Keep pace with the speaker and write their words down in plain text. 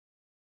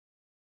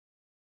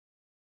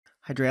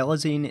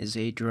Hydralazine is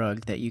a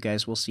drug that you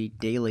guys will see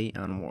daily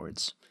on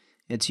wards.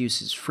 Its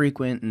use is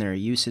frequent, and there are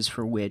uses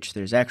for which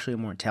there's actually a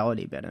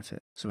mortality benefit.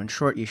 So in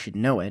short, you should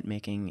know it,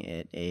 making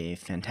it a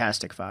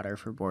fantastic fodder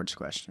for boards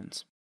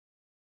questions.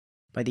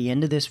 By the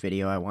end of this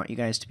video, I want you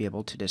guys to be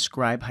able to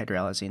describe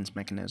hydralazine's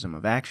mechanism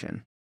of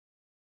action,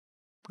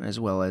 as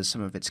well as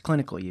some of its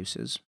clinical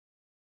uses,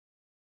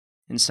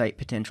 and cite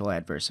potential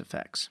adverse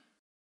effects.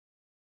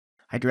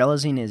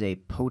 Hydralazine is a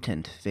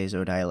potent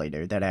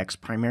vasodilator that acts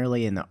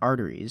primarily in the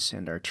arteries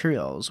and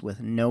arterioles with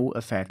no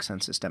effects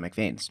on systemic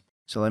veins.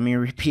 So let me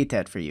repeat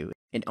that for you.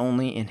 It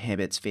only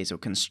inhibits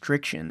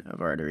vasoconstriction of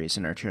arteries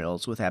and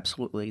arterioles with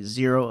absolutely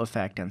zero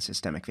effect on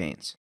systemic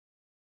veins.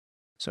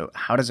 So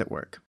how does it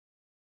work?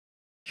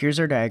 Here's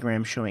our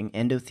diagram showing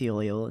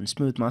endothelial and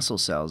smooth muscle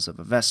cells of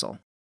a vessel.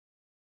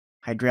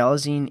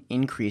 Hydralazine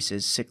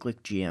increases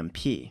cyclic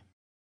GMP.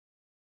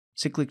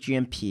 Cyclic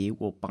GMP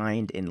will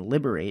bind and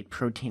liberate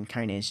protein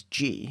kinase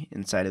G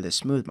inside of the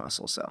smooth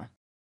muscle cell.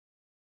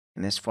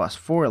 And this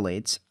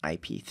phosphorylates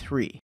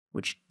IP3,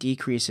 which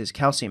decreases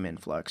calcium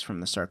influx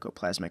from the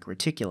sarcoplasmic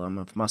reticulum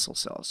of muscle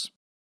cells.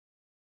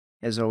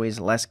 As always,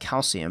 less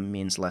calcium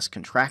means less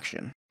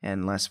contraction,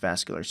 and less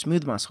vascular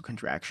smooth muscle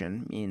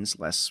contraction means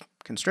less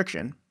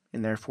constriction,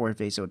 and therefore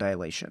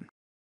vasodilation.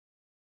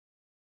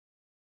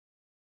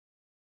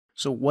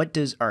 So what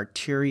does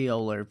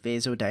arteriolar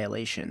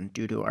vasodilation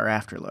do to our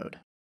afterload?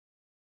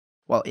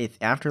 Well, if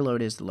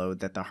afterload is the load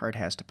that the heart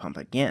has to pump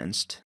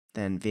against,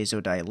 then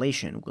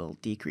vasodilation will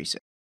decrease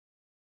it.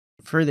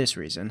 For this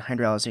reason,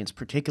 hydralazine is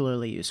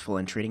particularly useful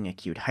in treating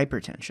acute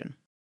hypertension.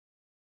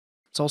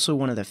 It's also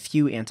one of the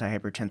few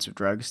antihypertensive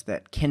drugs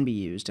that can be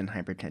used in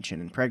hypertension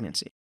in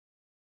pregnancy.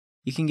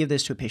 You can give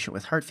this to a patient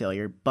with heart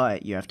failure,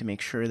 but you have to make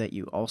sure that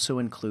you also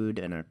include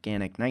an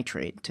organic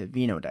nitrate to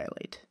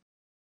venodilate.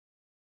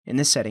 In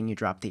this setting, you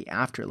drop the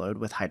afterload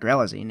with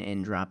hydralazine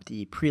and drop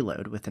the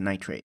preload with the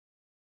nitrate.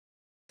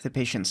 If the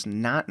patient's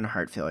not in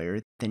heart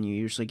failure, then you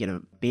usually get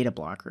a beta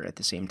blocker at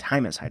the same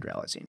time as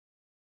hydralazine.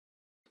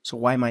 So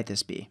why might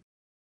this be?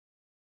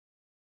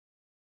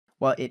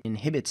 Well, it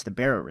inhibits the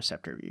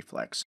baroreceptor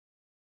reflex.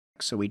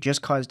 So we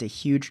just caused a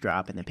huge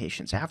drop in the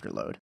patient's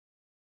afterload.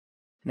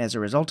 And as a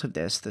result of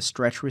this, the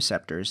stretch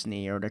receptors in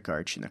the aortic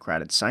arch and the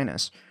carotid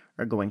sinus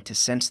are going to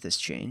sense this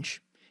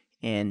change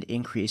and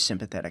increase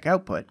sympathetic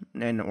output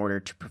in order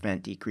to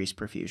prevent decreased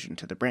perfusion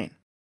to the brain.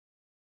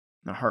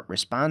 The heart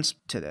responds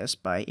to this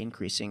by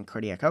increasing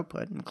cardiac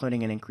output,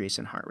 including an increase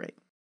in heart rate.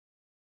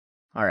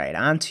 All right,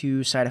 on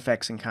to side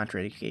effects and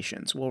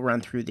contraindications. We'll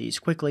run through these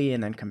quickly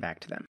and then come back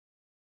to them.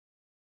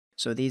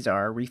 So these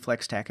are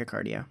reflex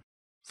tachycardia,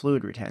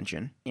 fluid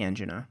retention,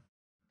 angina,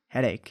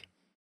 headache,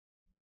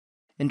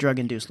 and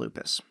drug-induced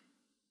lupus.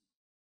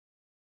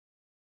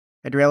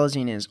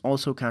 Hydralazine is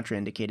also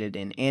contraindicated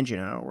in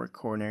angina or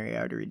coronary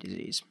artery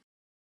disease.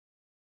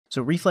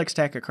 So reflex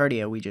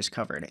tachycardia we just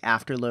covered.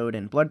 Afterload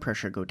and blood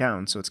pressure go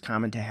down, so it's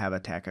common to have a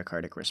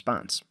tachycardic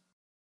response.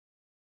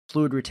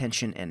 Fluid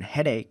retention and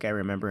headache I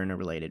remember in a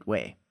related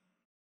way.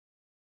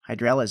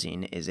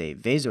 Hydralazine is a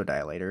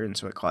vasodilator, and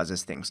so it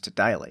causes things to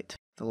dilate.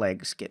 The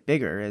legs get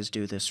bigger, as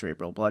do the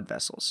cerebral blood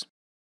vessels.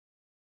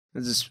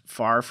 This is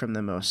far from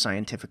the most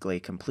scientifically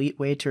complete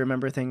way to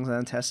remember things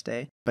on test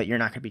day, but you're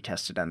not going to be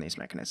tested on these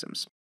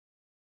mechanisms.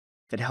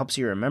 If it helps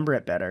you remember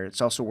it better,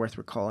 it's also worth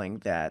recalling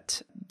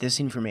that this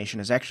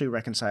information is actually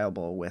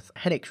reconcilable with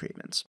headache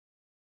treatments.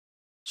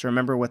 So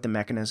remember what the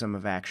mechanism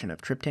of action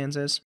of triptans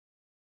is?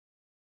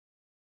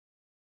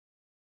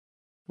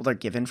 Well, they're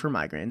given for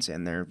migraines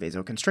and they're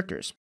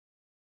vasoconstrictors.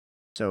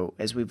 So,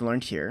 as we've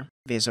learned here,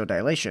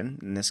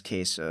 vasodilation, in this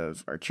case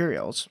of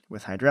arterioles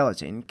with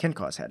hydralazine, can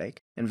cause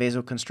headache, and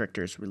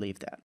vasoconstrictors relieve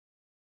that.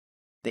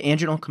 The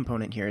anginal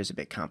component here is a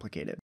bit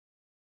complicated.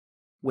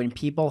 When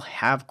people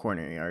have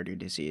coronary artery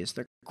disease,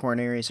 their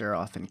coronaries are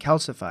often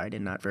calcified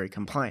and not very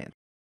compliant.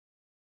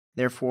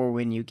 Therefore,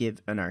 when you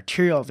give an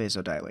arterial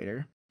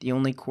vasodilator, the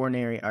only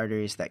coronary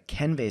arteries that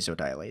can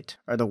vasodilate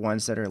are the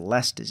ones that are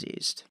less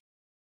diseased.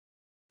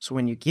 So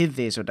when you give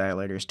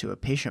vasodilators to a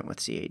patient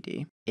with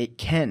CAD, it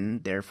can,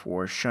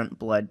 therefore, shunt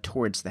blood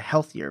towards the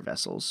healthier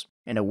vessels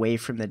and away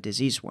from the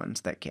diseased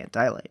ones that can't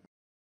dilate.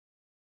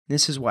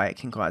 This is why it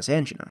can cause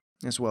angina,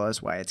 as well as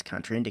why it's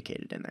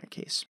contraindicated in that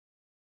case.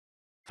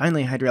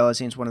 Finally,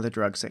 hydralazine is one of the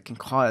drugs that can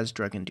cause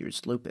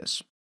drug-induced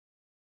lupus.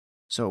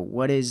 So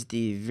what is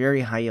the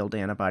very high-yield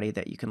antibody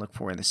that you can look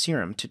for in the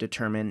serum to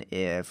determine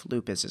if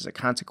lupus is a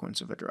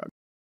consequence of a drug?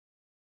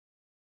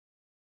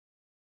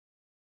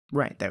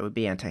 Right, that would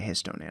be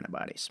antihistone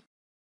antibodies.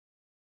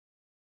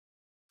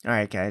 All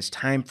right, guys,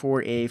 time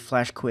for a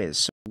flash quiz.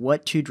 So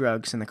what two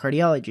drugs in the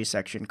cardiology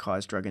section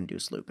cause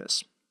drug-induced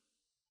lupus?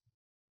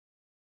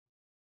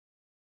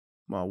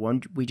 Well,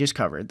 one we just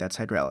covered, that's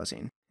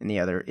hydralazine, and the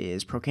other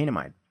is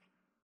procainamide.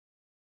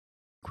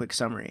 Quick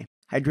summary.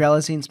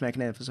 Hydralazine's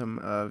mechanism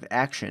of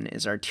action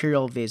is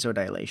arterial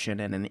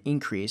vasodilation and an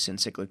increase in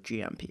cyclic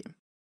GMP.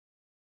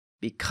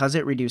 Because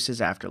it reduces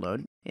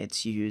afterload,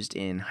 it's used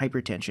in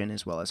hypertension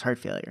as well as heart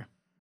failure.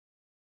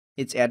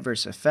 Its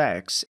adverse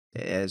effects,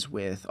 as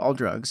with all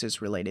drugs,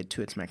 is related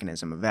to its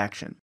mechanism of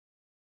action.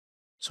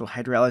 So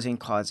hydralazine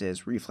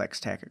causes reflex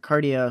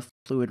tachycardia,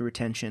 fluid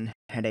retention,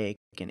 headache,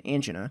 and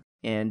angina,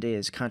 and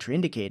is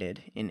contraindicated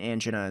in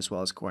angina as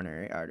well as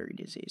coronary artery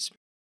disease.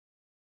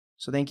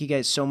 So thank you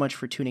guys so much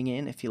for tuning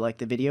in. If you liked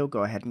the video,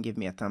 go ahead and give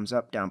me a thumbs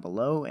up down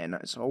below, and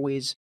as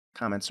always,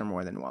 comments are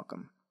more than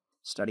welcome.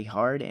 Study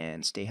hard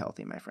and stay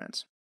healthy, my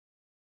friends.